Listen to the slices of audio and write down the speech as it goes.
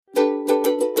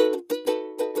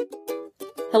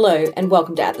Hello and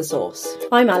welcome to At The Source.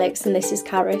 I'm Alex and this is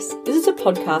Caris. This is a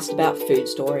podcast about food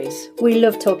stories. We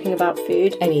love talking about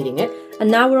food and eating it. And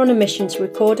now we're on a mission to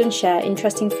record and share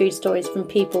interesting food stories from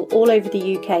people all over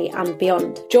the UK and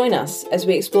beyond. Join us as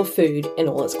we explore food in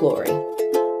all its glory.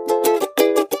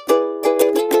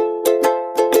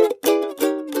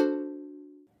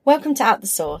 Welcome to At The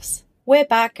Source. We're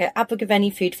back at Abergavenny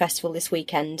Food Festival this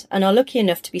weekend and are lucky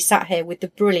enough to be sat here with the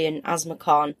brilliant Asma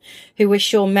Khan, who we're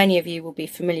sure many of you will be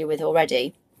familiar with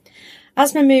already.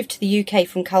 Asma moved to the UK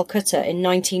from Calcutta in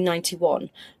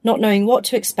 1991, not knowing what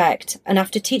to expect, and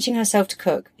after teaching herself to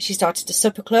cook, she started a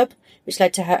supper club, which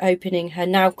led to her opening her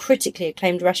now critically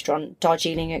acclaimed restaurant,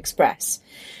 Darjeeling Express.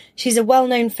 She's a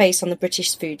well-known face on the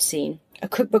British food scene, a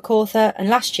cookbook author, and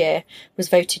last year was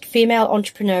voted Female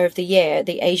Entrepreneur of the Year at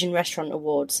the Asian Restaurant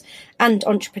Awards and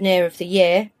Entrepreneur of the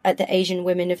Year at the Asian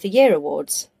Women of the Year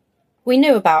Awards. We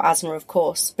knew about Asma, of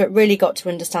course, but really got to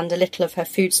understand a little of her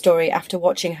food story after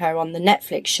watching her on the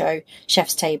Netflix show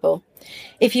Chef's Table.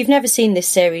 If you've never seen this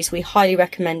series, we highly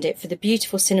recommend it for the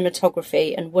beautiful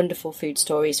cinematography and wonderful food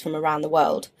stories from around the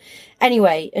world.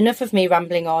 Anyway, enough of me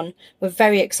rambling on. We're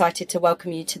very excited to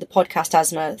welcome you to the podcast,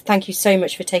 Asma. Thank you so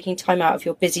much for taking time out of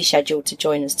your busy schedule to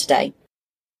join us today.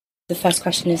 The first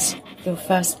question is your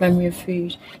first memory of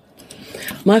food.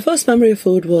 My first memory of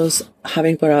food was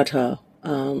having paratha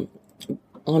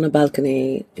on a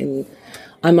balcony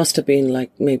I must have been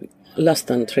like maybe less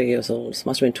than 3 years old,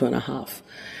 must have been 2.5,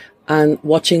 and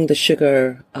watching the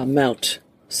sugar melt.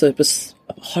 So it was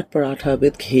hot paratha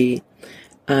with ghee,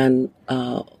 and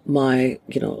the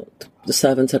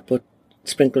servants had put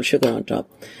sprinkled sugar on top.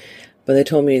 But they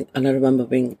told me, and I remember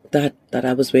being that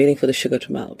I was waiting for the sugar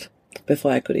to melt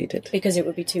before I could eat it. Because it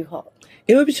would be too hot.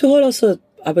 It would be too hot. Also,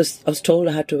 I was told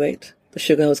I had to wait. The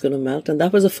sugar was going to melt, and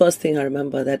that was the first thing I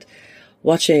remember, that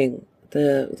watching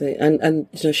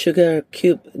the sugar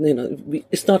cube.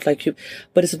 It's not like cube,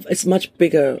 but it's much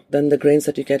bigger than the grains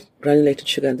that you get granulated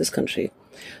sugar in this country.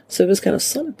 So it was kind of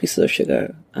solid pieces of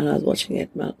sugar, and I was watching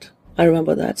it melt. I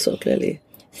remember that so clearly.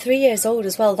 3 years old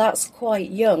as well. That's quite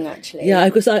young, actually. Yeah,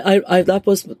 because I that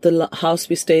was the house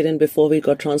we stayed in before we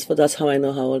got transferred. That's how I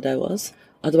know how old I was.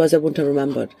 Otherwise, I wouldn't have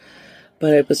remembered.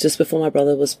 But it was just before my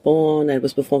brother was born, and it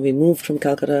was before we moved from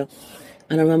Calcutta.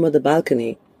 And I remember the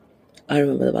balcony. I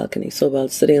remember the balcony so well,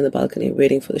 sitting on the balcony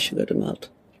waiting for the sugar to melt.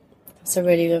 That's a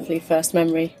really lovely first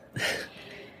memory.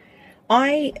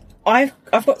 I've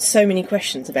got so many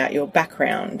questions about your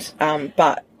background,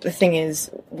 but the thing is,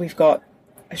 we've got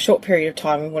a short period of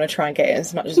time. We want to try and get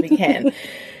as much as we can.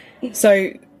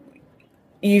 So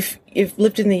you've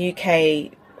lived in the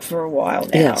UK for a while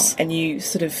now, yes. And you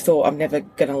sort of thought, I'm never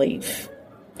going to leave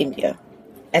India,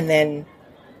 and then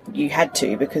you had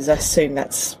to, because I assume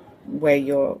that's where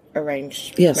your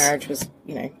arranged marriage was,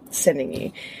 sending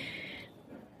you.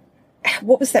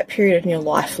 What was that period in your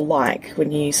life like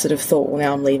when you sort of thought, well,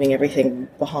 now I'm leaving everything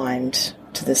behind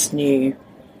to this new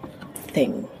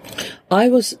thing? I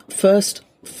was first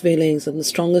feelings, and the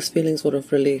strongest feelings were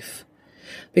of relief,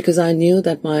 because I knew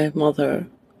that my mother,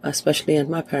 especially, and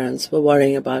my parents were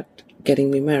worrying about getting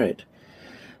me married,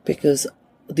 because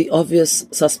the obvious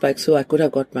suspects who I could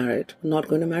have got married were not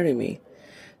going to marry me.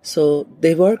 So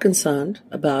they were concerned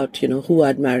about, who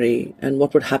I'd marry and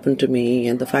what would happen to me,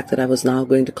 and the fact that I was now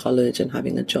going to college and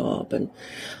having a job and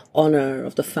honor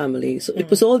of the family. So it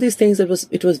was all these things. It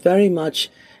was very much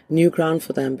new ground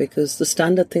for them, because the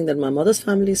standard thing that my mother's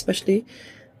family, especially,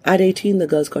 at 18, the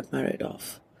girls got married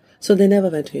off. So they never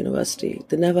went to university.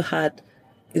 They never had,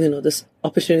 this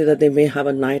opportunity that they may have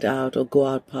a night out or go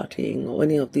out partying or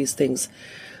any of these things.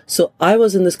 So I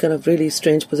was in this kind of really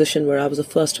strange position where I was the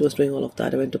first who was doing all of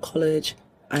that. I went to college,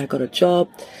 I got a job,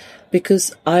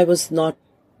 because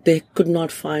they could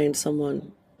not find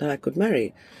someone that I could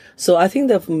marry. So I think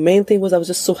the main thing was I was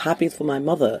just so happy for my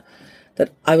mother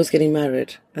that I was getting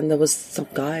married, and there was some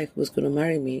guy who was going to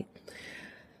marry me.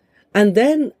 And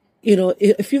then,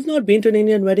 if you've not been to an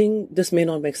Indian wedding, this may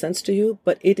not make sense to you,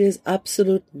 but it is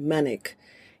absolute manic.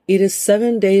 It is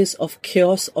 7 days of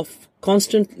chaos, of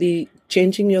constantly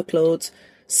changing your clothes,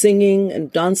 singing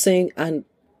and dancing, and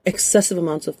excessive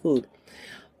amounts of food.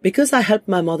 Because I helped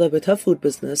my mother with her food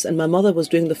business, and my mother was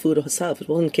doing the food herself, it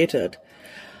wasn't catered,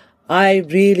 I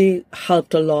really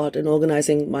helped a lot in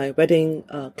organizing my wedding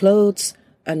clothes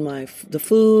and the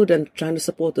food, and trying to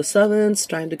support the servants,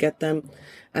 trying to get them,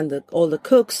 and all the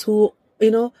cooks who,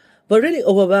 were really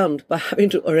overwhelmed by having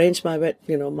to arrange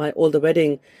all the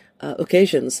wedding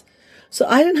occasions. So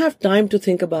I didn't have time to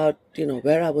think about,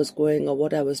 where I was going or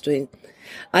what I was doing.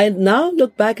 I now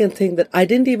look back and think that I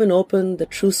didn't even open the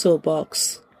trousseau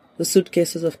box the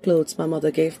suitcases of clothes my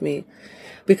mother gave me,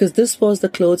 because this was the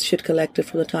clothes she'd collected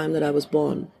from the time that I was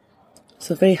born.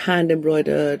 So very hand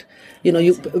embroidered,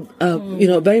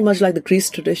 very much like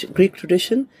the Greek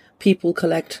tradition. People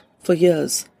collect for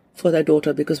years for their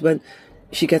daughter, because when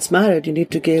she gets married, you need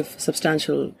to give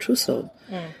substantial trousseau.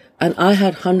 And I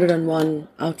had 101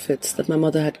 outfits that my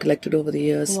mother had collected over the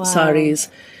years. Wow. Saris,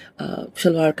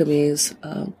 shalwar kameez,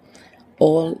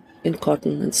 all in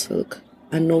cotton and silk,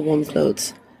 and no warm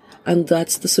clothes. And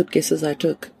that's the suitcases I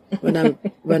took when I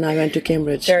went to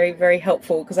Cambridge. Very, very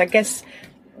helpful, because I guess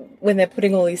when they're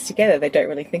putting all these together, they don't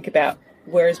really think about,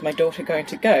 where is my daughter going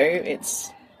to go?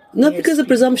 It's not, because the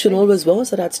presumption always was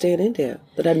that I'd stay in India,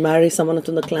 that I'd marry someone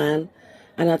from the clan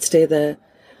and I'd stay there.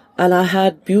 And I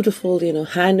had beautiful,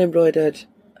 hand-embroidered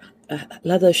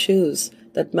leather shoes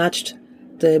that matched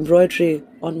the embroidery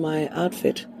on my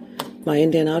outfit, my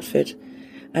Indian outfit.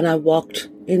 And I walked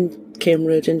in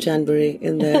Cambridge in January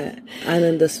in there, and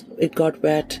then it got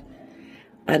wet.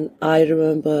 And I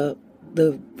remember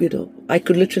I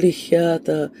could literally hear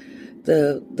the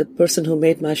person who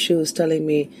made my shoes telling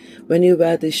me, when you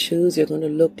wear these shoes, you're going to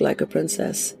look like a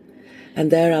princess. And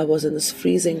there I was in this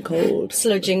freezing cold,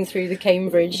 sludging through the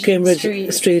Cambridge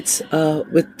streets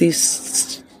with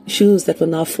these shoes that were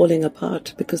now falling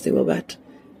apart because they were wet.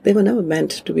 They were never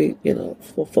meant to be,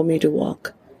 for me to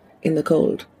walk in the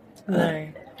cold. No.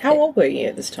 How old were you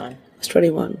at this time? I was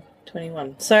 21.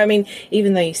 21. So, I mean,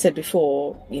 even though you said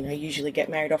before, usually get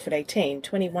married off at 18,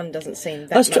 21 doesn't seem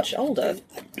that much older.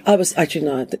 I was actually,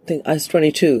 no, I think I was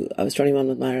 22. I was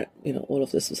 21 when all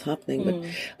of this was happening. But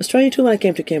I was 22 when I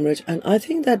came to Cambridge. And I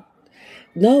think that,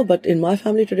 but in my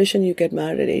family tradition, you get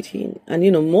married at 18.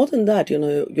 And, more than that,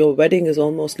 your wedding is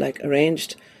almost like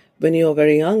arranged when you're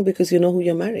very young, because you know who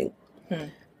you're marrying.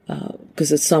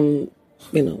 Because it's some,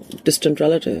 distant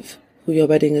relative who your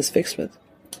wedding is fixed with.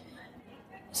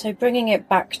 So bringing it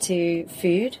back to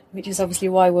food, which is obviously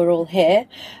why we're all here.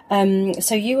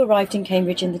 So you arrived in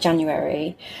Cambridge in the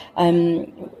January.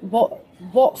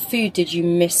 What food did you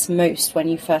miss most when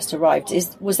you first arrived?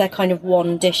 Was there kind of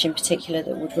one dish in particular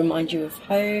that would remind you of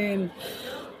home?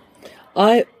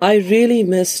 I really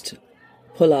missed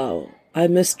pulao. I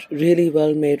missed really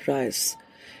well-made rice,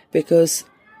 because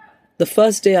the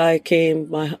first day I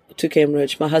came to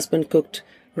Cambridge, my husband cooked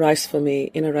rice for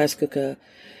me in a rice cooker.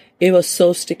 It was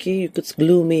so sticky, you could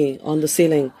glue me on the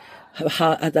ceiling with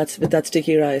that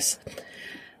sticky rice.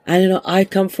 And, I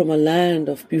come from a land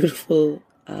of beautiful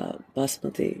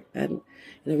basmati. And,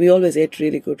 we always ate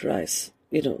really good rice.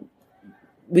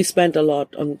 We spent a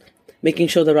lot on making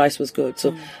sure the rice was good.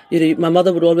 So, my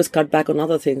mother would always cut back on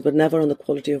other things, but never on the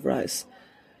quality of rice.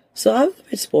 So I was a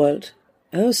bit spoiled.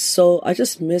 I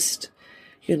just missed,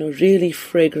 really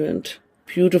fragrant,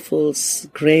 beautiful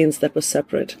grains that were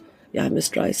separate. Yeah, I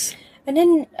missed rice. And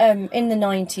in the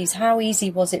 90s, how easy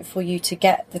was it for you to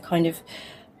get the kind of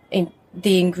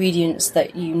the ingredients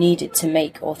that you needed to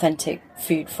make authentic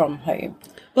food from home?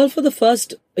 Well, for the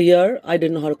first year, I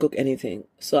didn't know how to cook anything.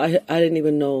 So I didn't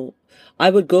even know. I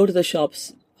would go to the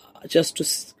shops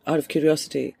just out of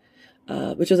curiosity,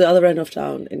 which was the other end of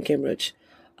town in Cambridge.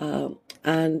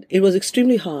 And it was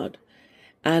extremely hard.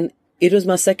 And it was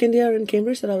my second year in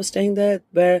Cambridge that I was staying there,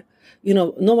 where,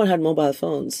 no one had mobile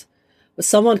phones. But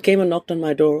someone came and knocked on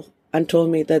my door and told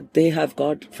me that they have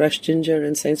got fresh ginger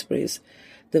in Sainsbury's.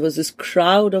 There was this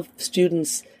crowd of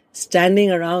students standing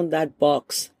around that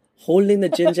box, holding the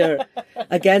ginger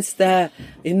against their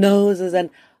noses and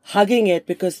hugging it,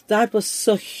 because that was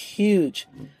so huge.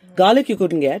 Garlic you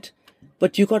couldn't get,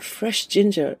 but you got fresh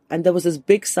ginger. And there was this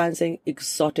big sign saying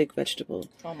exotic vegetable.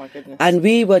 Oh, my goodness. And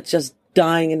we were just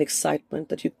dying in excitement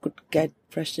that you could get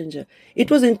fresh ginger.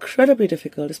 It was incredibly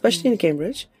difficult, especially in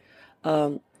Cambridge.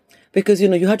 Because,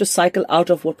 you had to cycle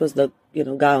out of what was the,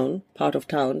 gown part of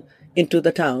town into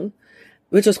the town,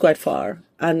 which was quite far.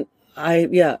 And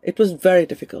it was very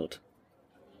difficult.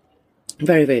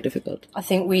 Very, very difficult. I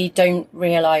think we don't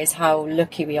realise how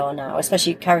lucky we are now,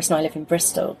 especially Caris and I live in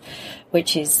Bristol,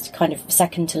 which is kind of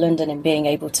second to London in being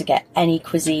able to get any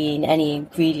cuisine, any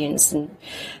ingredients.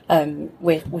 And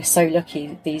we're so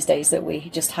lucky these days that we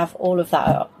just have all of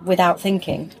that without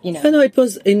thinking, No, it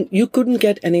was you couldn't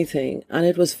get anything. And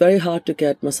it was very hard to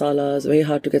get masalas, very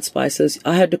hard to get spices.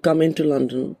 I had to come into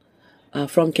London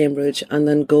from Cambridge and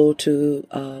then go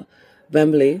to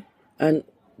Wembley. And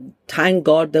thank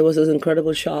God there was this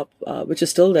incredible shop, which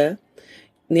is still there,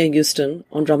 near Euston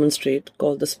on Drummond Street,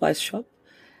 called the Spice Shop,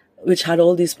 which had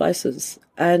all these spices.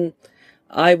 And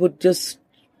I would just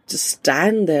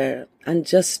stand there and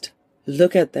just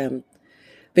look at them,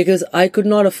 because I could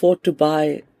not afford to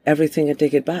buy everything and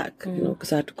take it back,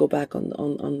 because I had to go back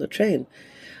on the train.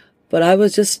 But I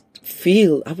would just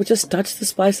touch the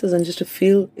spices and just to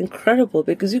feel incredible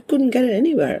because you couldn't get it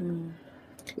anywhere.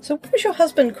 So what was your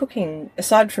husband cooking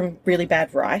aside from really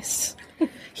bad rice?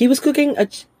 He was cooking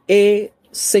a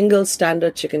single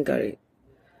standard chicken curry.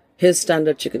 His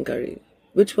standard chicken curry,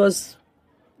 which was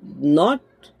not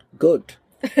good.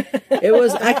 It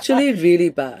was actually really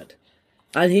bad.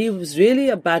 And he was really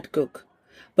a bad cook.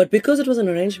 But because it was an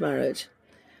arranged marriage,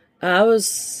 I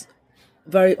was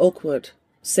very awkward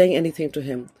saying anything to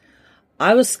him.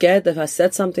 I was scared that if I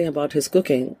said something about his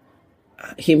cooking,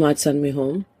 he might send me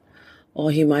home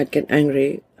or he might get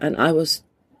angry. And I was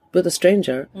with a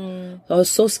stranger. So I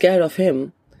was so scared of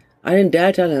him. I didn't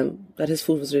dare tell him that his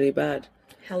food was really bad.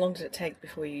 How long did it take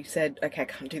before you said, okay, I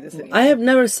can't do this anymore? I have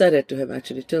never said it to him,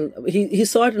 actually. Till he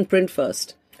saw it in print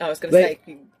first. I was going to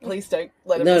say, please don't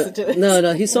let him listen to this.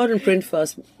 No, he saw it in print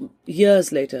first,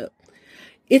 years later.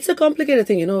 It's a complicated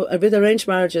thing, with arranged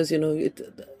marriages,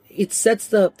 it sets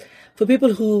for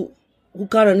people who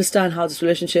can't understand how this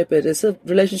relationship is. It's a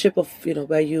relationship of,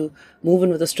 where you move in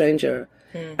with a stranger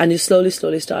and you slowly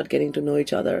start getting to know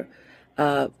each other.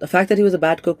 The fact that he was a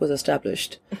bad cook was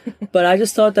established. But I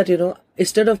just thought that,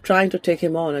 instead of trying to take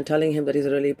him on and telling him that he's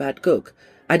a really bad cook,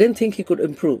 I didn't think he could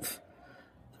improve.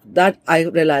 That I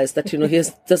realized that, he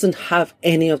doesn't have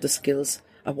any of the skills.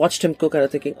 I watched him cook and I'm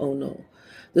thinking, oh no,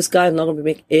 this guy is not going to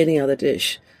make any other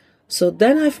dish. So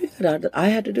then I figured out that I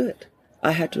had to do it.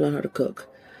 I had to learn how to cook.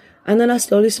 And then I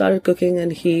slowly started cooking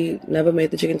and he never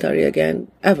made the chicken curry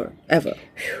again, ever.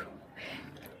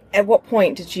 At what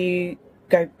point did you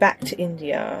go back to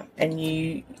India and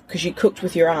because you cooked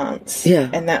with your aunts,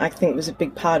 and that I think was a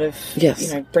big part of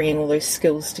bringing all those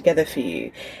skills together for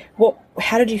you.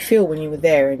 How did you feel when you were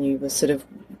there and you were sort of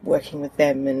working with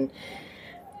them and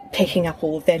picking up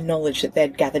all of their knowledge that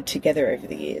they'd gathered together over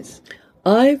the years?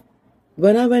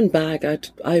 When I went back,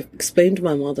 I explained to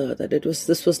my mother that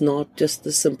this was not just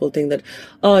the simple thing that,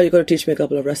 you got to teach me a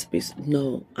couple of recipes.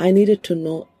 No, I needed to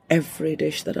know every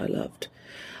dish that I loved.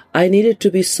 I needed to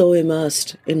be so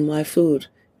immersed in my food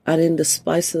and in the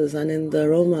spices and in the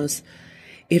aromas.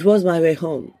 It was my way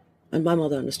home. And my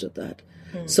mother understood that.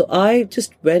 So I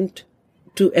just went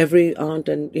to every aunt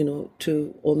and,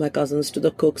 to all my cousins, to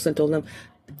the cooks and told them,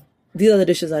 these are the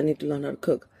dishes I need to learn how to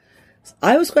cook.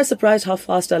 I was quite surprised how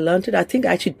fast I learned it. I think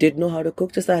I actually did know how to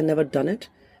cook, just that I had never done it.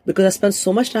 Because I spent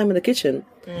so much time in the kitchen.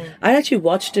 I actually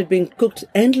watched it being cooked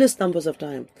endless numbers of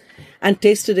time. And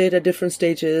tasted it at different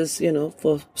stages,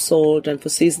 for salt and for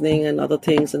seasoning and other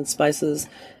things and spices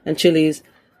and chilies.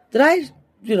 That I,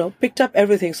 picked up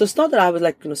everything. So it's not that I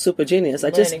was super genius.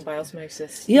 Learning by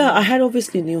osmosis. Yeah, I had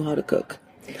obviously knew how to cook.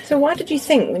 So why did you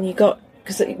think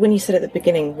because when you said at the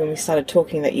beginning, when we started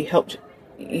talking, that you helped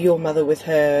your mother with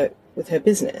her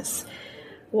business,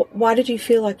 why did you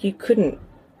feel like you couldn't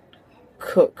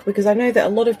cook? Because I know that a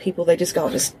lot of people, they just go, I'll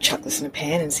just chuck this in a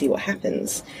pan and see what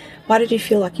happens. Why did you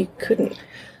feel like you couldn't?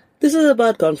 This is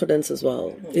about confidence as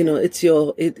well. It's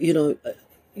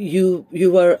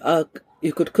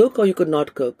you could cook or you could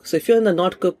not cook. So if you're in the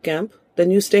not cook camp,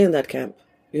 then you stay in that camp.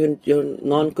 You're a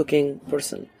non-cooking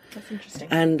person. That's interesting.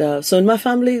 And so in my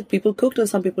family, people cooked and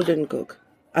some people didn't cook.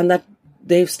 And that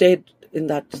they've stayed in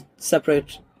that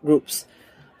separate groups.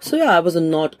 So I was a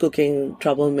not cooking,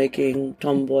 troublemaking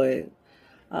tomboy.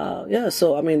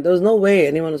 So there was no way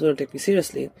anyone was going to take me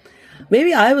seriously.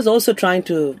 Maybe I was also trying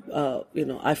to,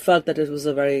 I felt that it was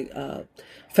a very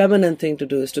feminine thing to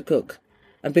do, is to cook.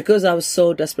 And because I was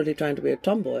so desperately trying to be a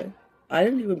tomboy, I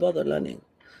didn't even bother learning.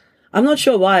 I'm not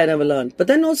sure why I never learned. But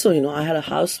then also, I had a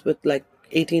house with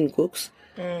 18 cooks.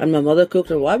 And my mother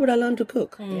cooked, and why would I learn to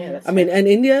cook? And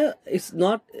India is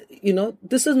not,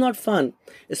 this is not fun.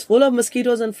 It's full of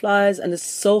mosquitoes and flies, and it's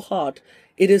so hot.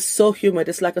 It is so humid.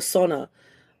 It's like a sauna.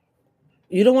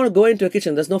 You don't want to go into a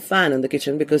kitchen. There's no fan in the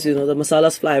kitchen because, the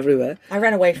masalas fly everywhere. I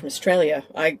ran away from Australia.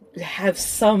 I have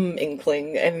some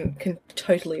inkling and can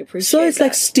totally appreciate So it's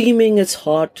like steaming, it's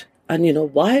hot, and,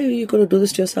 why are you going to do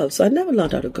this to yourself? So I never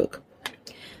learned how to cook.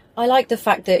 I like the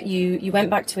fact that you went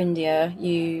back to India,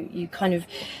 you kind of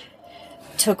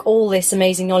took all this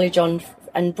amazing knowledge on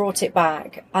and brought it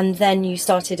back, and then you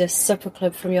started a supper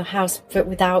club from your house, but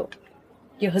without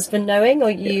your husband knowing, or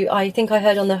I think I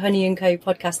heard on the Honey & Co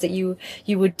podcast that you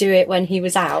would do it when he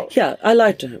was out. Yeah, I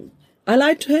lied to him. I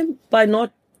lied to him by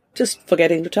not just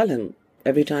forgetting to tell him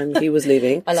every time he was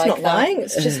leaving. It's not lying,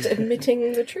 it's just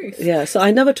admitting the truth. Yeah, so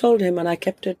I never told him and I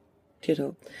kept it,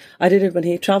 I did it when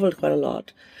he traveled quite a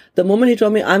lot. The moment he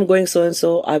told me I'm going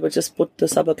so-and-so, I would just put the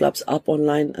supper clubs up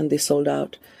online and they sold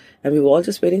out. And we were all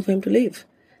just waiting for him to leave.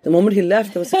 The moment he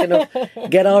left, there was a kind of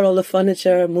get out all the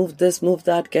furniture, move this, move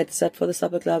that, get set for the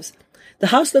supper clubs. The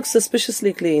house looked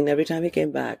suspiciously clean every time he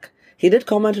came back. He did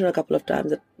comment on a couple of times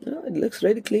that, it looks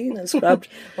really clean and scrubbed.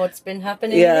 What's been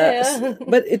happening here?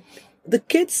 But the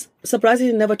kids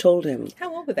surprisingly never told him.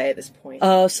 How old were they at this point?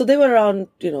 So they were around,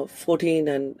 14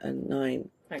 and 9.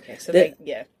 Okay, so they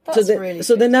That's really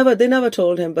so they never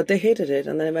told him, but they hated it,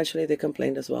 and then eventually they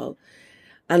complained as well.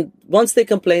 And once they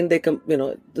complained,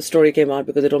 the story came out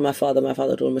because they told my father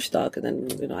told Mushtaq,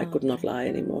 and then, I could not lie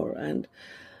anymore. And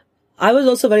I was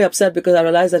also very upset because I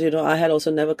realized that, I had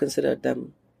also never considered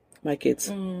them my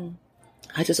kids.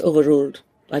 I just overruled.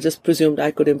 I just presumed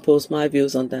I could impose my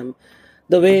views on them.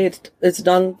 The way it's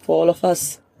done for all of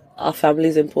us, our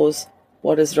families impose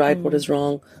what is right, what is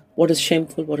wrong, what is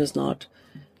shameful, what is not.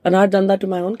 And I'd done that to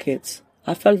my own kids.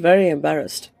 I felt very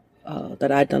embarrassed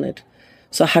that I'd done it.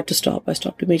 So I had to stop. I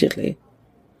stopped immediately.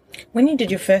 When you did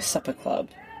your first supper club,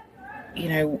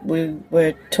 we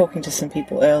were talking to some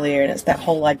people earlier, and it's that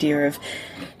whole idea of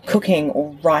cooking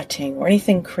or writing or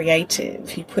anything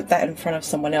creative. You put that in front of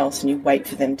someone else and you wait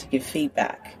for them to give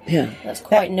feedback. Yeah. That's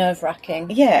quite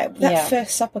nerve-wracking. Yeah, that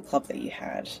first supper club that you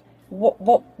had,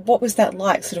 what was that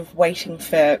like, sort of waiting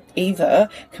for either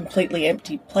completely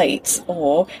empty plates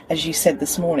or, as you said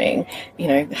this morning,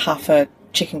 half a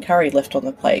chicken curry left on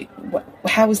the plate?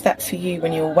 How was that for you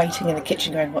when you were waiting in the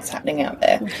kitchen going, what's happening out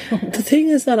there? The thing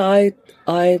is that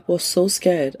I was so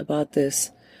scared about this.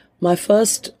 My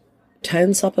first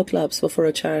 10 supper clubs were for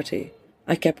a charity.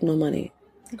 I kept no money.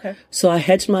 Okay. So I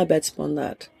hedged my bets upon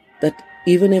that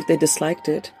even if they disliked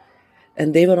it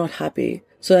and they were not happy,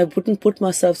 so I wouldn't put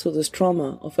myself through this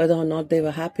trauma of whether or not they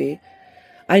were happy.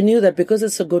 I knew that because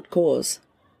it's a good cause,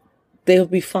 they would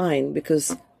be fine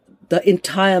because the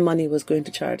entire money was going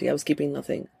to charity. I was keeping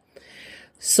nothing.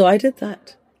 So I did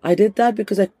that. I did that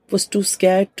because I was too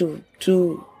scared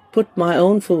to put my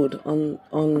own food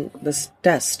on this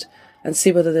test and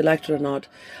see whether they liked it or not.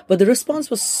 But the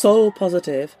response was so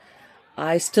positive.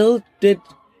 I still did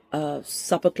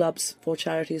supper clubs for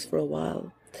charities for a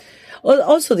while.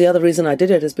 Also, the other reason I did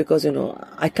it is because,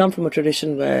 I come from a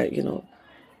tradition where,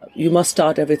 you must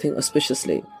start everything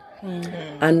auspiciously.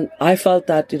 Mm-hmm. And I felt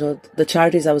that, the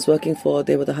charities I was working for,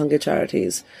 they were the hunger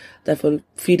charities that were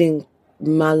feeding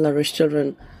malnourished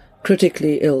children,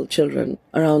 critically ill children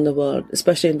around the world,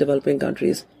 especially in developing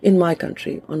countries, in my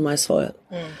country, on my soil.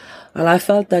 And I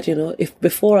felt that, if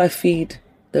before I feed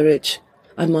the rich,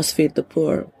 I must feed the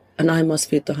poor and I must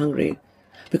feed the hungry,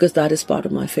 because that is part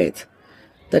of my faith,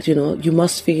 that, you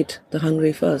must feed the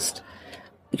hungry first.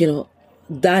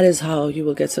 That is how you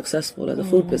will get successful at the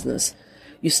food business.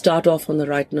 You start off on the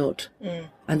right note.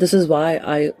 And this is why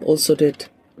I also did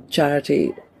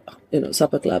charity,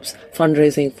 supper clubs,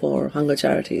 fundraising for hunger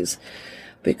charities,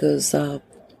 because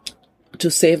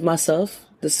to save myself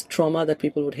this trauma that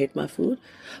people would hate my food.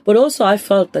 But also I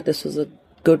felt that this was a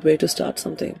good way to start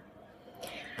something.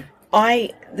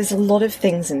 There's a lot of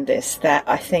things in this that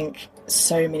I think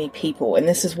so many people, and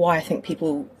this is why I think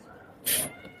people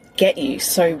get you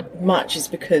so much, is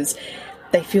because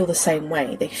they feel the same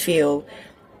way. They feel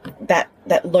that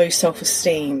low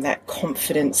self-esteem, that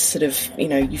confidence, sort of,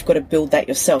 you've got to build that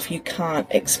yourself. You can't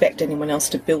expect anyone else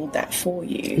to build that for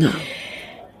you. No.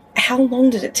 How long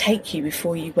did it take you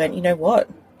before you went, you know what,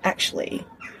 actually,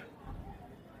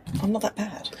 I'm not that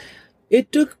bad?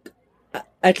 It took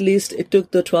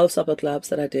the 12 supper clubs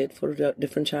that I did for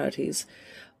different charities.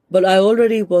 But I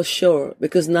already was sure,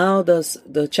 because now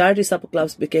the charity supper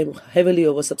clubs became heavily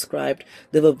oversubscribed.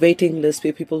 There were waiting lists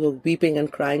where people were weeping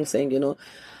and crying, saying,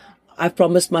 I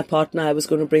promised my partner I was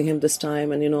going to bring him this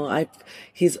time, and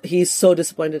he's so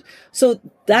disappointed. So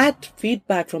that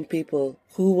feedback from people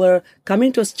who were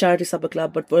coming to a charity supper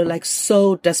club but were like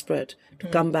so desperate to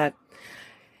come back,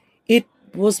 it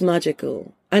was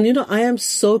magical. And I am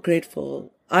so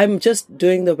grateful. I'm just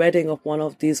doing the wedding of one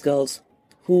of these girls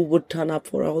who would turn up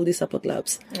for all these supper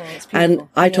clubs. Oh, and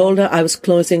I told her I was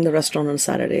closing the restaurant on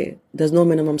Saturday. There's no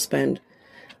minimum spend.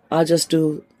 I'll just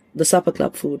do the supper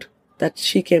club food that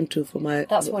she came to for my...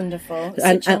 That's wonderful.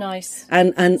 Such a nice...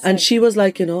 And she was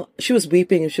like, she was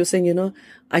weeping, and she was saying,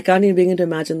 I can't even begin to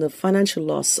imagine the financial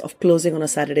loss of closing on a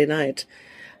Saturday night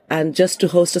and just to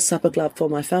host a supper club for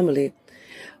my family.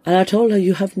 And I told her,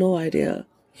 you have no idea.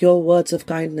 Your words of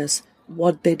kindness,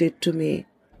 what they did to me,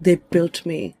 they built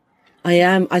me.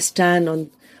 I stand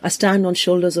on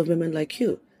shoulders of women like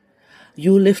you.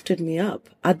 You lifted me up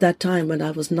at that time when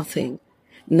I was nothing.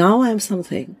 Now I am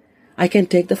something. I can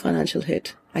take the financial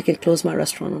hit. I can close my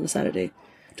restaurant on a Saturday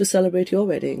to celebrate your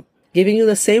wedding, giving you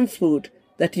the same food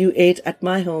that you ate at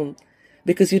my home,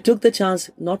 because you took the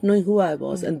chance not knowing who I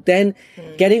was, and then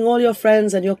getting all your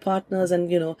friends and your partners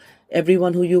and,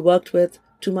 everyone who you worked with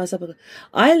to my supper.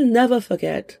 I'll never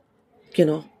forget,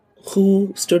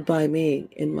 who stood by me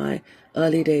in my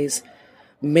early days,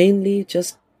 mainly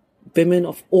just women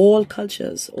of all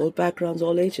cultures, all backgrounds,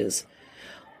 all ages,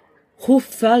 who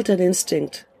felt an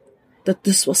instinct that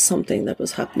this was something that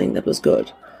was happening that was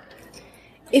good.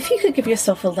 If you could give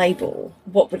yourself a label,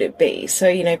 what would it be? So,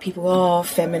 you know, people are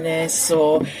feminists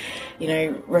or, you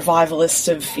know, revivalists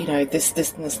of, you know, this,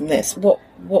 and this, and this. What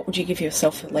would you give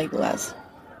yourself a label as?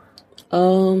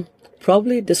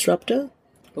 Probably disruptor.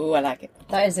 Oh, I like it.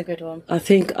 That is a good one. I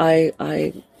think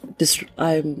I'm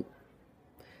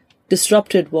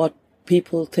disrupted what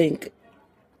people think.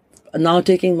 Now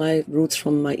taking my roots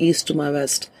from my east to my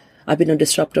west, I've been a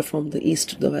disruptor from the east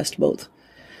to the west both.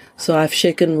 So I've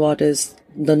shaken what is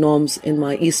the norms in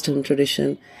my Eastern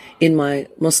tradition, in my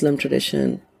Muslim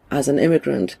tradition as an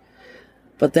immigrant.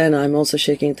 But then I'm also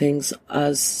shaking things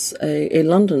as a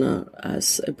Londoner,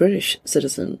 as a British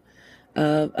citizen,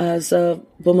 as a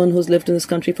woman who's lived in this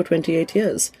country for 28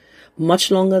 years,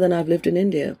 much longer than I've lived in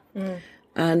India.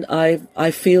 And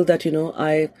I feel that,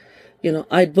 I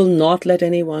will not let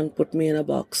anyone put me in a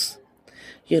box.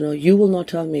 You will not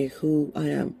tell me who I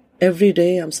am. Every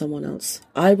day I'm someone else.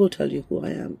 I will tell you who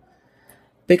I am.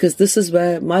 Because this is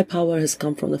where my power has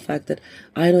come from, the fact that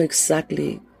I know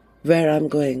exactly where I'm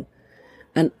going.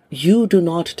 And you do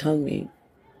not tell me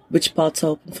which paths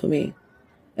are open for me.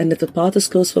 And if the path is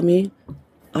closed for me,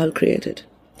 I'll create it.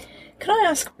 Can I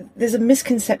ask, there's a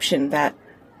misconception that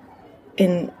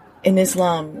in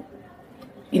Islam,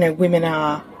 women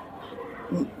are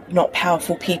not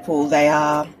powerful people. They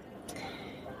are,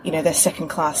 they're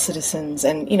second-class citizens.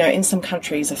 And, in some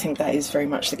countries, I think that is very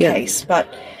much the case.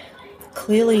 But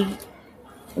clearly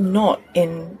not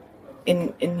in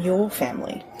your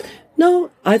family.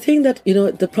 No, I think that,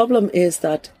 the problem is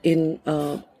that in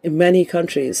many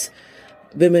countries,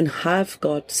 women have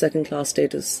got second-class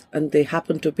status, and they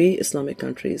happen to be Islamic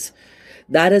countries.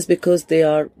 That is because they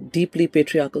are deeply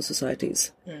patriarchal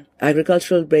societies,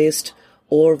 agricultural-based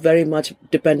or very much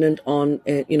dependent on,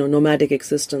 nomadic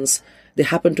existence. They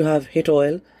happen to have hit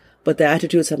oil, but their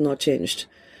attitudes have not changed.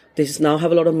 They just now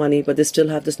have a lot of money, but they still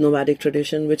have this nomadic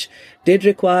tradition, which did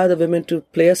require the women to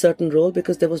play a certain role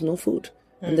because there was no food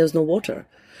and there was no water.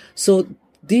 So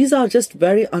these are just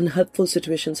very unhelpful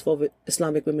situations for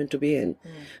Islamic women to be in,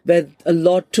 where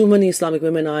too many Islamic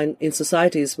women are in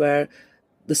societies where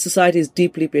the society is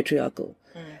deeply patriarchal.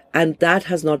 And that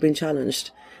has not been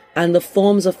challenged. And the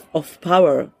forms of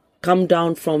power come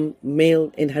down from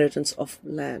male inheritance of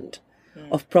land,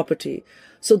 of property.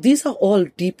 So these are all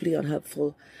deeply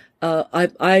unhelpful.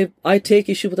 I take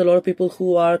issue with a lot of people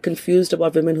who are confused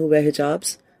about women who wear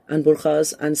hijabs and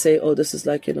burqas and say, oh, this is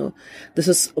this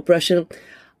is oppression.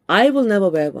 I will never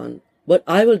wear one, but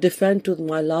I will defend to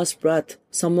my last breath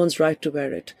someone's right to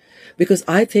wear it. Because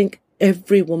I think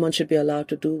every woman should be allowed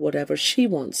to do whatever she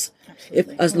wants,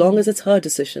 as long as it's her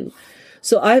decision.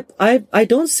 So I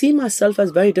don't see myself as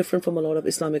very different from a lot of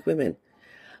Islamic women.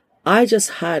 I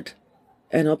just had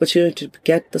an opportunity to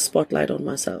get the spotlight on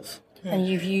myself. And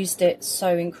you've used it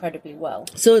so incredibly well.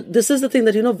 So this is the thing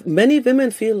that, many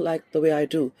women feel like the way I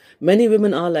do. Many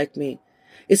women are like me.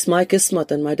 It's my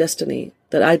kismat and my destiny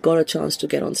that I got a chance to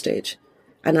get on stage.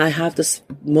 And I have this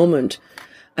moment.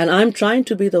 And I'm trying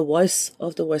to be the voice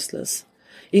of the voiceless,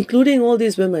 including all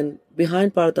these women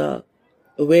behind parda,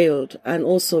 veiled, and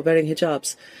also wearing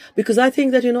hijabs. Because I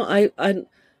think that,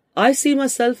 I see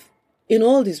myself in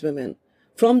all these women,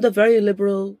 from the very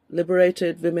liberal,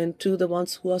 liberated women to the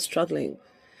ones who are struggling.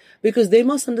 Because they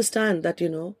must understand that,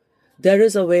 there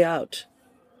is a way out.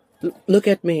 Look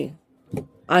at me.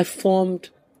 I formed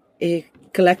a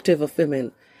collective of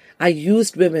women. I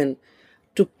used women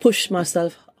to push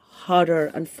myself harder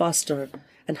and faster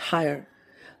and higher.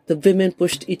 The women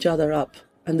pushed each other up.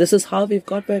 And this is how we've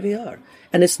got where we are.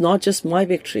 And it's not just my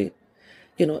victory.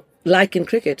 Like in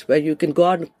cricket, where you can go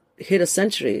out and hit a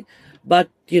century, but,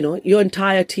 your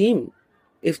entire team,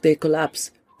 if they collapse,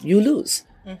 you lose.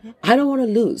 I don't want to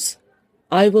lose.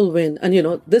 I will win.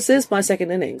 And, this is my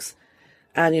second innings.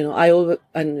 And,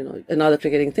 another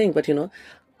cricketing thing, but,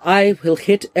 I will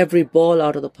hit every ball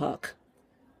out of the park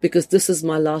because this is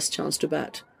my last chance to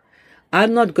bat.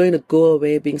 I'm not going to go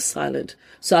away being silent.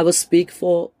 So I will speak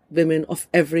for women of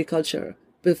every culture,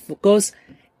 because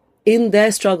in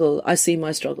their struggle, I see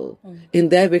my struggle. In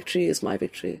their victory is my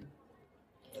victory.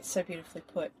 It's so beautifully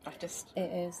put. It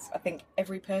is. I think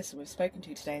every person we've spoken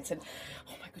to today and said,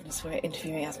 oh my goodness, we're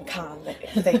interviewing Azma Khan.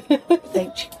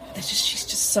 She's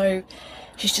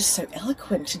just so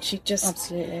eloquent, and she just...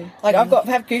 Absolutely. I've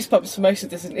had goosebumps for most of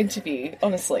this interview,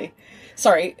 honestly.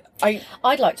 Sorry,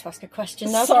 I'd like to ask a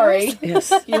question now. Sorry.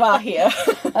 Yes. You are here.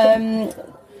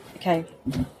 Okay.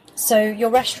 So your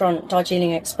restaurant,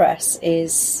 Darjeeling Express,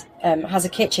 has a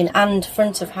kitchen and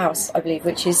front of house, I believe,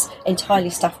 which is entirely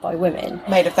staffed by women.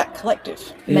 Made of that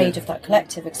collective. Made of that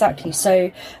collective, exactly.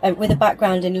 So with a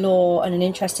background in law and an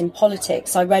interest in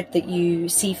politics, I read that you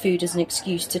see food as an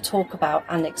excuse to talk about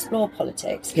and explore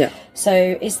politics. Yeah.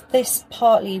 So is this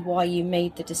partly why you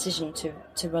made the decision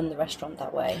to run the restaurant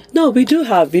that way? No, we do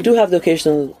have the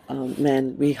occasional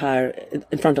men we hire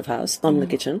in front of house, not in the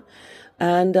kitchen.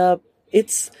 And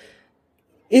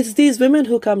it's these women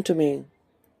who come to me.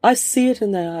 I see it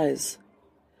in their eyes.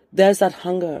 There's that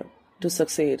hunger to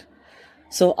succeed.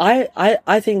 So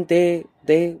I think they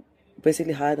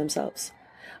basically hire themselves.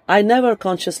 I never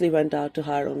consciously went out to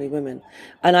hire only women.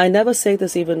 And I never say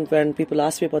this even when people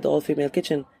ask me about the all-female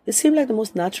kitchen. It seemed like the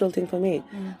most natural thing for me.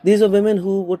 These were women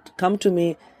who would come to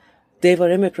me. They were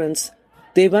immigrants.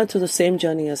 They went through the same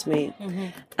journey as me.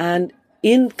 And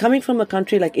in coming from a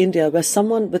country like India, where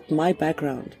someone with my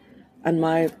background and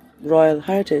my royal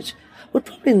heritage would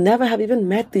probably never have even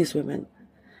met these women.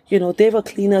 They were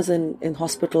cleaners in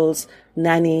hospitals,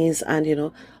 nannies,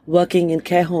 and, working in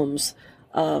care homes.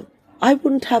 I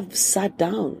wouldn't have sat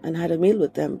down and had a meal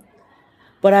with them.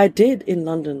 But I did in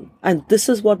London. And this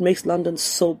is what makes London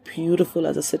so beautiful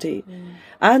as a city.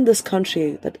 And this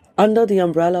country, that under the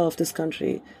umbrella of this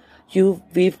country,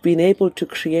 we've been able to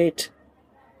create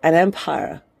an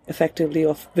empire, effectively,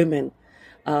 of women,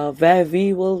 where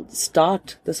we will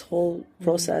start this whole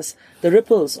process, the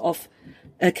ripples of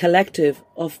a collective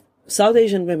of South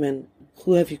Asian women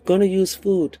who are going to use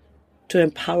food to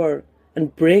empower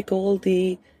and break all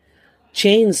the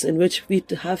chains in which we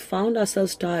have found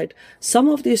ourselves tied. Some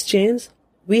of these chains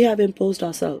we have imposed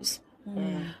ourselves.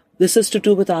 This is to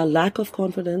do with our lack of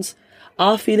confidence,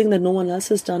 our feeling that no one else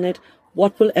has done it.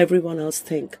 What will everyone else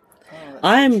think?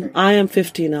 I am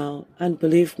 50 now, and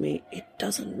believe me, it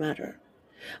doesn't matter.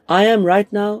 I am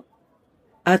right now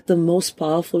at the most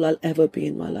powerful I'll ever be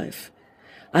in my life.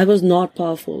 I was not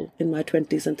powerful in my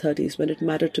 20s and 30s when it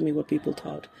mattered to me what people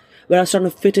thought, where I was trying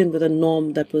to fit in with a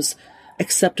norm that was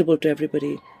acceptable to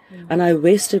everybody. And I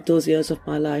wasted those years of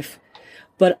my life.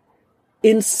 But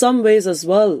in some ways as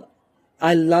well,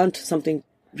 I learned something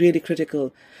really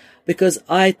critical, because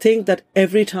I think that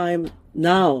every time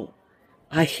now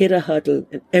I hit a hurdle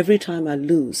and every time I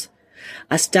lose,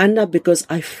 I stand up because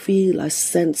I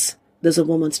sense there's a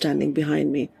woman standing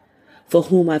behind me for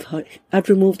whom I've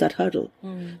removed that hurdle.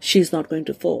 She's not going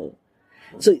to fall.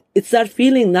 So it's that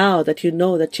feeling now that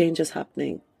that change is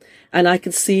happening. And I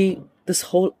can see this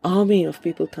whole army of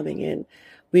people coming in.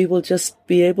 We will just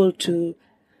be able to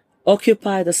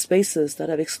occupy the spaces that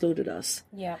have excluded us.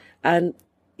 Yeah. And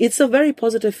it's a very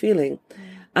positive feeling.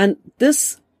 And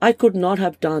this I could not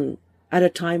have done at a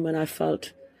time when I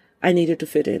felt I needed to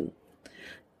fit in.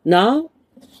 Now,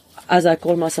 as I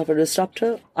call myself a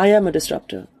disruptor, I am a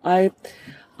disruptor.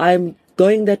 I'm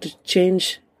going there to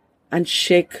change and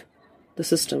shake the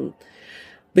system,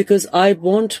 because I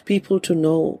want people to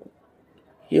know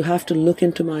you have to look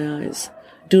into my eyes.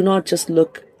 Do not just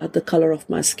look at the color of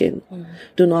my skin.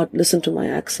 Do not listen to my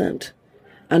accent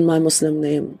and my Muslim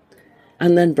name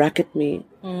and then bracket me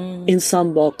in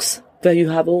some box where you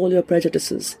have all your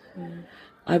prejudices.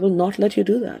 I will not let you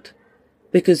do that,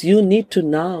 because you need to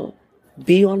now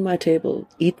be on my table,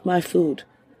 eat my food,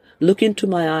 look into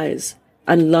my eyes,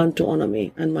 and learn to honor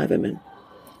me and my women.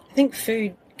 I think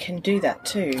food can do that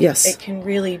too. Yes. It can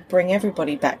really bring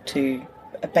everybody back to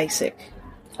a basic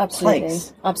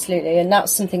place. Absolutely. And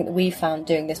that's something that we found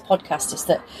doing this podcast, is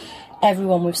that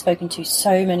everyone we've spoken to,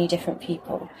 so many different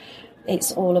people,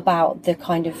 it's all about the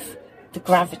kind of the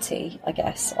gravity, I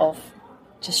guess, of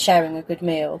just sharing a good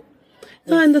meal.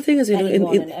 No, and the thing is,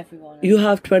 everyone. You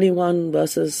have 21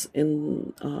 verses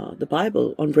in the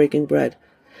Bible on breaking bread.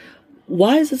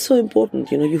 Why is it so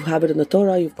important? You have it in the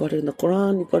Torah, you've got it in the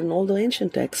Quran, you've got it in all the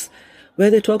ancient texts where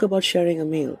they talk about sharing a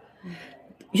meal.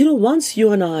 Once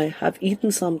you and I have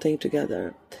eaten something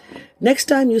together, next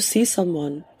time you see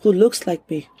someone who looks like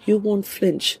me, you won't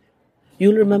flinch.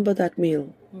 You'll remember that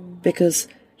meal because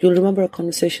you'll remember a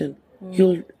conversation.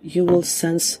 You will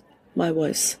sense my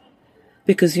voice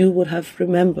because you would have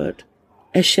remembered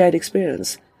a shared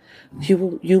experience.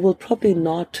 You will probably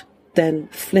not then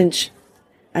flinch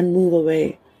and move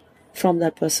away from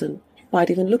that person. You might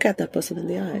even look at that person in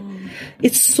the eye.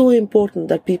 It's so important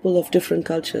that people of different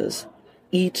cultures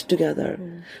eat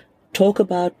together, talk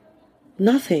about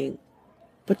nothing,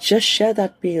 but just share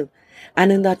that meal.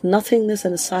 And in that nothingness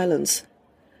and silence,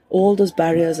 all those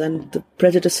barriers and the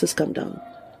prejudices come down.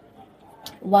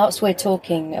 Whilst we're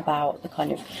talking about the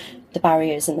kind of the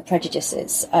barriers and the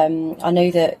prejudices, I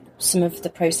know that some of the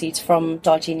proceeds from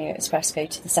Darjeeling Express go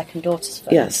to the Second Daughters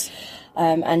Fund. Yes.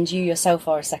 and you yourself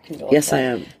are a second daughter. Yes, I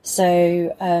am.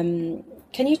 So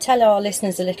can you tell our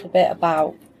listeners a little bit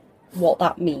about what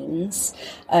that means,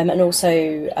 and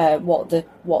also what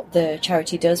the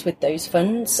charity does with those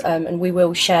funds, and we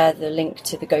will share the link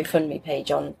to the GoFundMe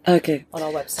page on our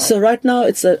website. So right now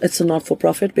it's a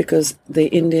not-for-profit because the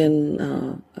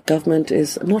Indian government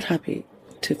is not happy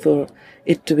for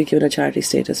it to be given a charity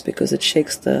status because it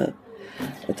shakes the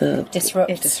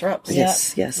disrupts.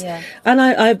 Yes. Yeah. And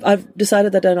I've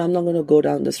decided that I'm not going to go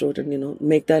down this road and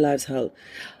make their lives hell.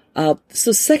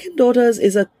 So second daughters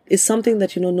is something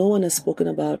that no one has spoken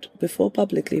about before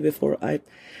publicly. Before I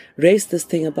raised this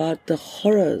thing about the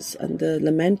horrors and the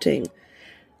lamenting,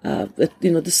 that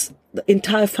the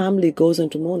entire family goes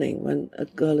into mourning when a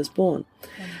girl is born,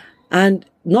 and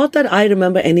not that I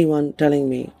remember anyone telling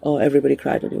me, "Oh, everybody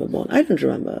cried when you were born." I don't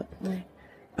remember.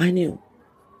 I knew.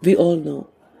 We all know.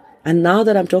 And now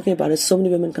that I'm talking about it, so many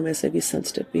women come and say, "We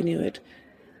sensed it. We knew it."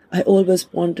 I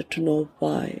always wanted to know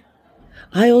why.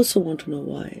 I also want to know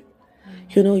why.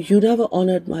 You never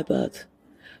honored my birth.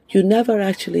 You never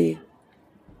actually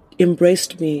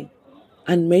embraced me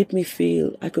and made me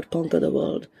feel I could conquer the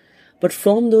world. But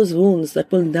from those wounds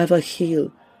that will never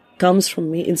heal comes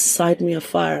from me, inside me, a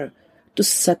fire to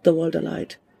set the world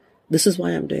alight. This is why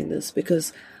I'm doing this,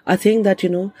 because I think that,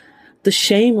 the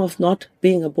shame of not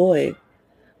being a boy,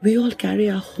 we all carry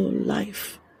our whole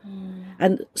life.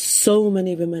 And so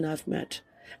many women I've met,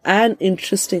 and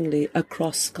interestingly,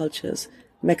 across cultures,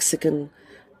 Mexican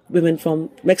women,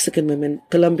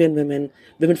 Colombian women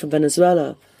from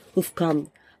Venezuela who've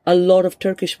come. A lot of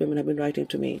Turkish women have been writing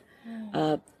to me,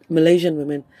 Malaysian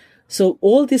women. So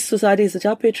all these societies that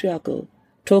are patriarchal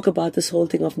talk about this whole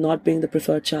thing of not being the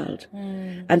preferred child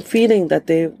and feeling that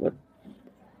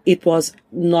it was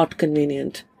not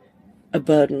convenient, a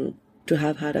burden to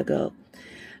have had a girl.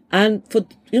 And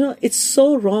it's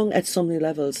so wrong at so many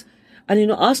levels. And,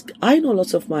 I know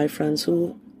lots of my friends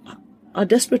who are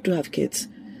desperate to have kids.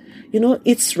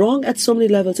 It's wrong at so many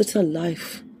levels. It's a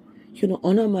life.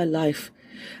 Honor my life.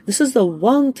 This is the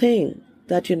one thing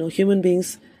that, human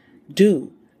beings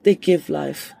do. They give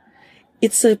life.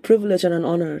 It's a privilege and an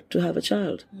honor to have a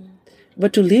child.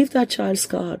 But to leave that child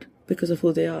scarred because of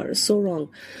who they are is so wrong.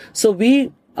 So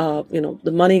we,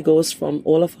 the money goes from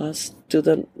all of us to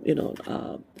the,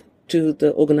 to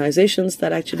the organizations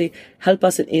that actually help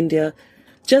us in India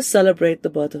just celebrate the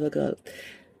birth of a girl.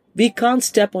 We can't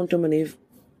step on too many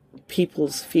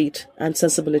people's feet and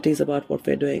sensibilities about what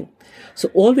we're doing. So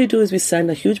all we do is we send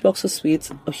a huge box of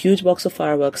sweets, a huge box of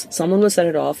fireworks. Someone will set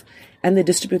it off and they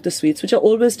distribute the sweets, which are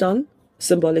always done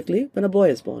symbolically when a boy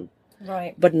is born.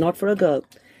 Right. But not for a girl.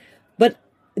 But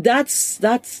that's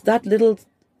that little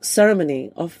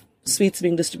ceremony of sweets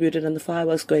being distributed and the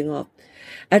fireworks going off.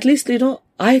 At least,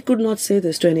 I could not say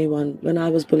this to anyone when I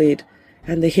was bullied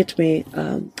and they hit me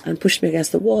and pushed me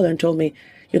against the wall and told me,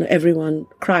 everyone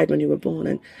cried when you were born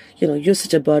and, you're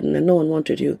such a burden and no one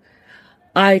wanted you.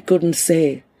 I couldn't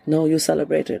say, no, you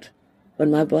celebrated.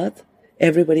 On my birth,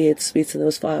 everybody ate sweets and there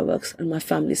was fireworks and my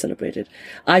family celebrated.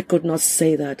 I could not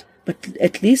say that, but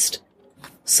at least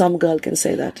some girl can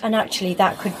say that. And actually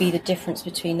that could be the difference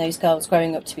between those girls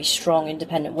growing up to be strong,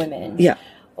 independent women. Yeah.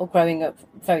 Or growing up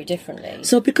very differently.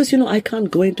 So because, I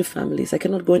can't go into families. I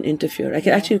cannot go and interfere. I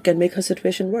can make her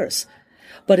situation worse.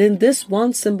 But in this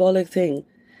one symbolic thing,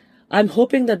 I'm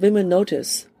hoping that women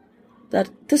notice that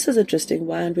this is interesting.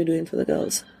 Why aren't we doing for the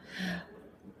girls?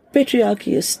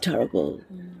 Patriarchy is terrible.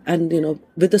 And,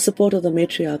 with the support of the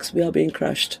matriarchs, we are being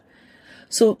crushed.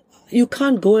 So you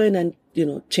can't go in and,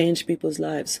 change people's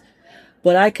lives.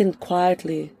 But I can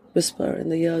quietly whisper in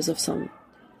the ears of some,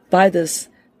 by this,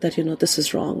 that, this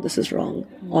is wrong.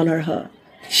 Honor her.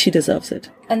 She deserves it.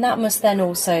 And that must then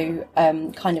also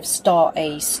kind of start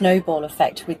a snowball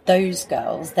effect with those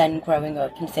girls then growing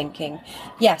up and thinking,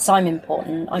 yes, I'm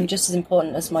important. I'm just as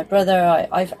important as my brother.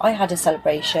 I had a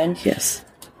celebration. Yes.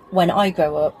 When I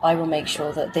grow up, I will make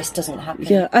sure that this doesn't happen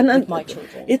with my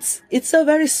children. It's a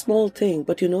very small thing,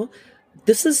 but,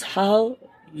 this is how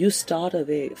you start a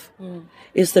wave.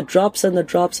 It's the drops and the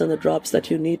drops and the drops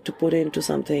that you need to put into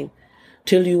something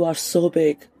till you are so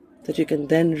big that you can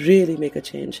then really make a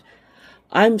change.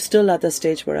 I'm still at the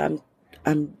stage where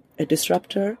I'm a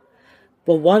disruptor,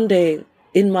 but one day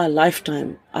in my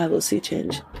lifetime, I will see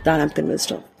change. That I'm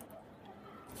convinced of.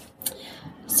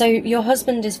 So your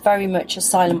husband is very much a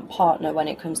silent partner when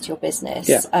it comes to your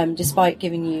business, despite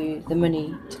giving you the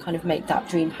money to kind of make that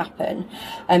dream happen.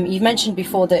 You've mentioned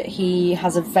before that he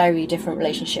has a very different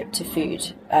relationship to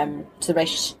food, to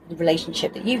the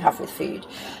relationship that you have with food.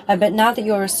 But now that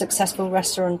you're a successful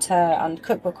restaurateur and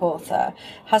cookbook author,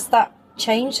 has that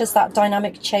changed? Has that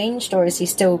dynamic changed, or is he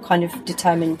still kind of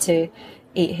determined to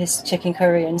eat his chicken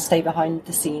curry and stay behind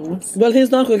the scenes? Well,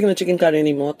 he's not cooking the chicken curry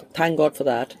anymore. Thank God for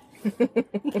that.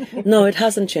 No, it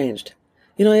hasn't changed.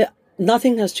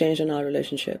 Nothing has changed in our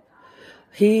relationship.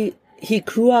 He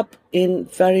grew up in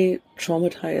very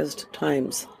traumatized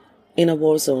times in a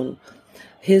war zone.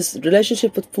 His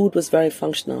relationship with food was very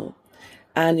functional.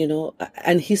 And,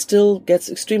 and he still gets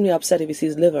extremely upset if he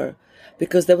sees liver,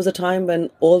 because there was a time when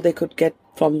all they could get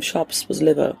from shops was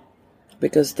liver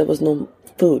because there was no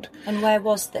food. And where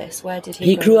was this? Where did he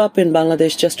He grew up in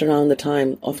Bangladesh just around the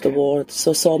time of the war,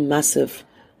 so saw massive,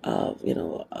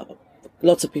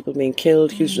 lots of people being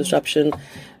killed, huge disruption,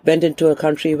 went into a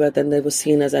country where then they were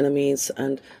seen as enemies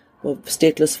and were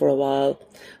stateless for a while.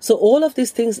 So all of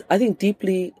these things, I think,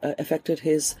 deeply affected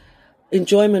his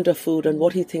enjoyment of food and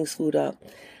what he thinks food are,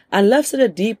 and left such a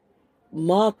deep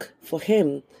mark for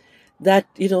him that,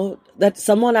 that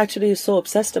someone actually is so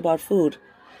obsessed about food.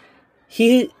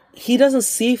 He doesn't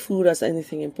see food as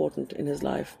anything important in his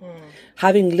life.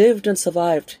 Having lived and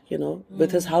survived,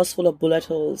 with his house full of bullet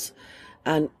holes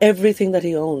and everything that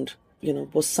he owned,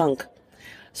 was sunk.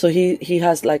 So he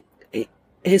has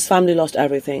his family lost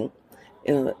everything.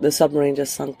 The submarine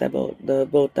just sunk the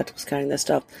boat that was carrying their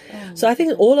stuff. So I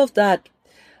think all of that,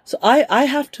 so I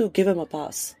have to give him a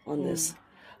pass on this,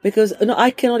 because,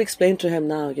 I cannot explain to him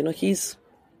now, he's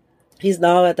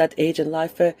now at that age in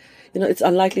life where, it's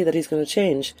unlikely that he's going to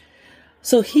change.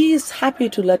 So he's happy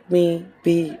to let me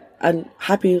be and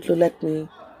happy to let me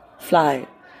fly.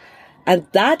 And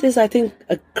that is, I think,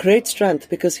 a great strength,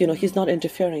 because, he's not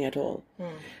interfering at all.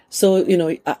 So,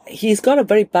 he's got a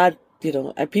very bad,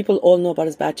 and people all know about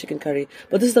his bad chicken curry.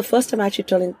 But this is the first time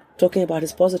actually talking about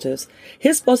his positives.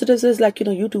 His positives is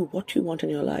you do what you want in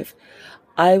your life.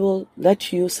 I will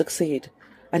let you succeed.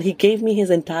 And he gave me his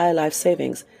entire life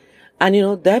savings. And,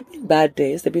 there have been bad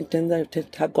days. There have been things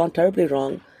that have gone terribly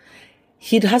wrong.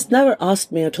 He has never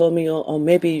asked me or told me, or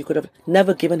maybe you could have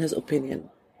never given his opinion.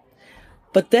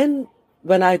 But then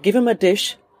when I give him a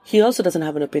dish, he also doesn't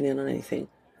have an opinion on anything.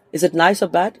 Is it nice or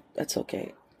bad? That's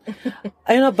okay.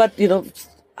 But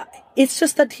it's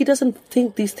just that he doesn't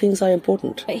think these things are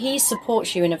important. But he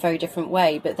supports you in a very different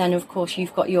way. But then, of course,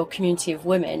 you've got your community of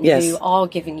women who are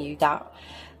giving you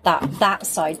that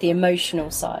side, the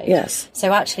emotional side. Yes.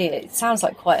 So actually, it sounds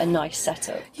like quite a nice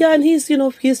setup. Yeah, and he's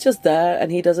just there,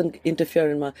 and he doesn't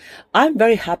interfere in my... I'm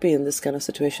very happy in this kind of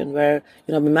situation where,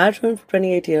 I've been married to him for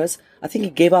 28 years. I think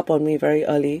he gave up on me very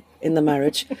early in the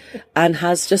marriage and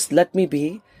has just let me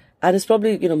be. And is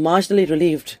probably, marginally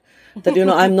relieved that,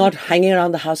 I'm not hanging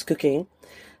around the house cooking.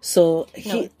 So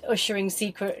ushering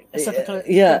secret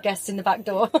guests in the back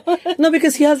door. No,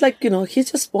 because he has he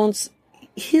just wants...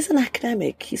 He's an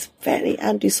academic. He's very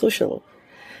antisocial.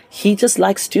 He just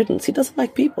likes students. He doesn't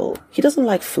like people. He doesn't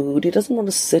like food. He doesn't want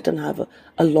to sit and have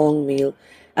a long meal.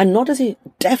 And nor does he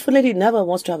definitely never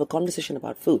wants to have a conversation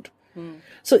about food.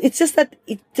 So it's just that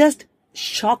it just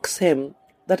shocks him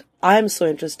that I'm so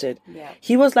interested. Yeah.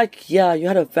 He was like, you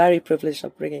had a very privileged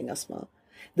upbringing, Asma.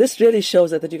 This really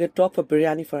shows that you can talk for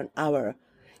biryani for an hour.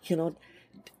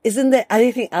 Isn't there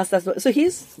anything else that's... So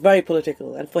he's very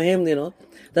political. And for him, there are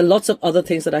lots of other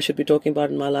things that I should be talking about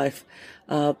in my life.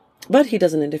 But he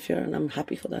doesn't interfere, and I'm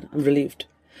happy for that. I'm relieved.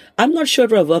 I'm not sure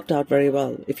it would have worked out very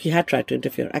well if he had tried to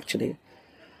interfere, actually.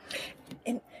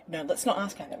 No, let's not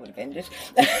ask how that would have ended.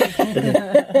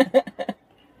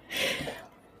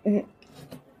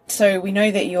 So we know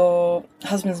that your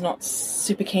husband's not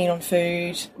super keen on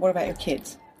food. What about your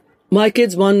kids? My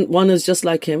kids, one is just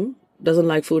like him, doesn't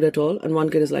like food at all, and one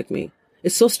kid is like me.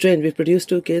 It's so strange. We've produced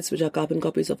two kids which are carbon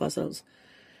copies of ourselves.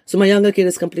 So my younger kid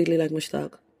is completely like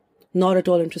Mushtaq, not at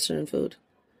all interested in food.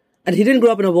 And he didn't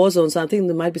grow up in a war zone, so I think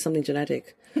there might be something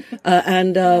genetic.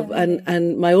 And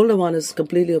my older one is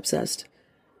completely obsessed.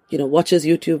 Watches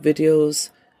YouTube videos,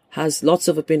 has lots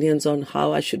of opinions on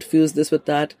how I should fuse this with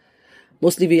that.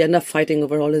 Mostly we end up fighting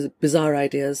over all his bizarre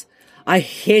ideas. I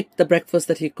hate the breakfast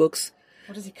that he cooks.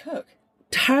 What does he cook?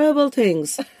 Terrible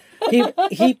things.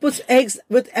 He puts eggs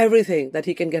with everything that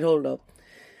he can get hold of.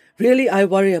 Really, I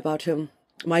worry about him.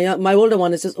 My older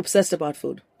one is just obsessed about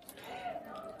food.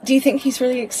 Do you think he's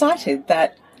really excited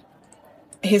that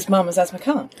his mum is Asma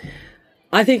Khan?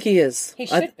 I think he is. He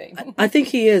should be. I think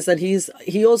he is, and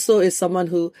he also is someone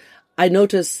who I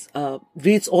notice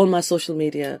reads all my social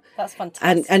media. That's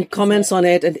fantastic. And comments on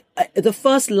it, and the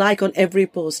first like on every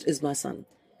post is my son.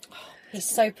 He's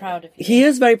so proud of you. He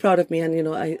is very proud of me, and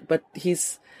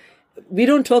we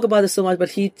don't talk about this so much,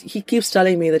 but he keeps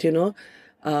telling me that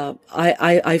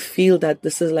I feel that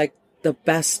this is like the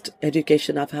best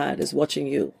education I've had is watching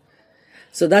you.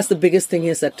 So that's the biggest thing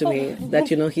he said to me,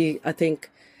 that, I think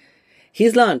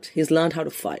he's learned how to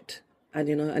fight. And,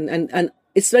 and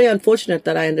it's very unfortunate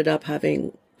that I ended up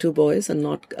having 2 boys and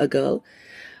not a girl.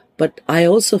 But I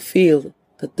also feel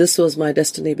that this was my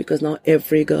destiny, because now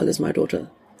every girl is my daughter.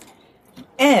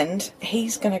 And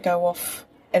he's going to go off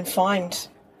and find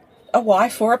a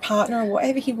wife or a partner or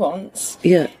whatever he wants.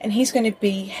 Yeah. And he's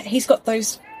got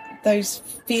those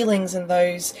feelings and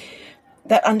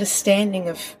that understanding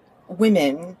of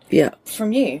women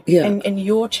from you. Yeah. And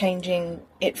you're changing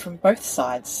it from both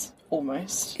sides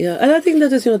almost. Yeah. And I think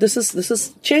that is, this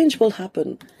is change will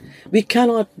happen. We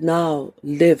cannot now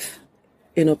live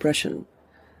in oppression,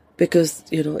 because,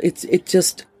 it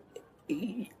just,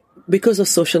 because of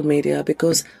social media,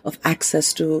 because of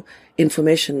access to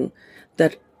information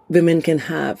that women can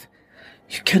have,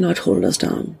 you cannot hold us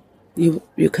down. You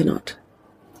cannot.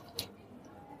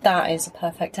 That is a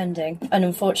perfect ending. And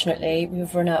unfortunately,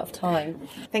 we've run out of time.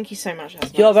 Thank you so much,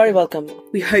 Asma. You're very welcome.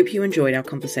 We hope you enjoyed our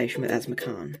conversation with Asma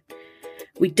Khan.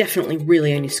 We definitely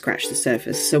really only scratched the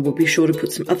surface, so we'll be sure to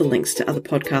put some other links to other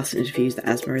podcasts and interviews that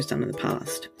Asma has done in the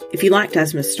past. If you liked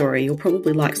Asma's story, you'll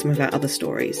probably like some of our other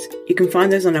stories. You can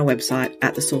find those on our website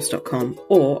at thesource.com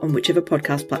or on whichever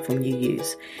podcast platform you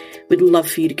use. We'd love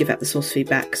for you to give out The Source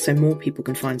feedback so more people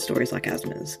can find stories like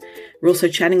Asma's. We're also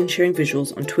chatting and sharing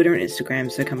visuals on Twitter and Instagram,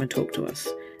 so come and talk to us.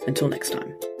 Until next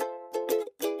time.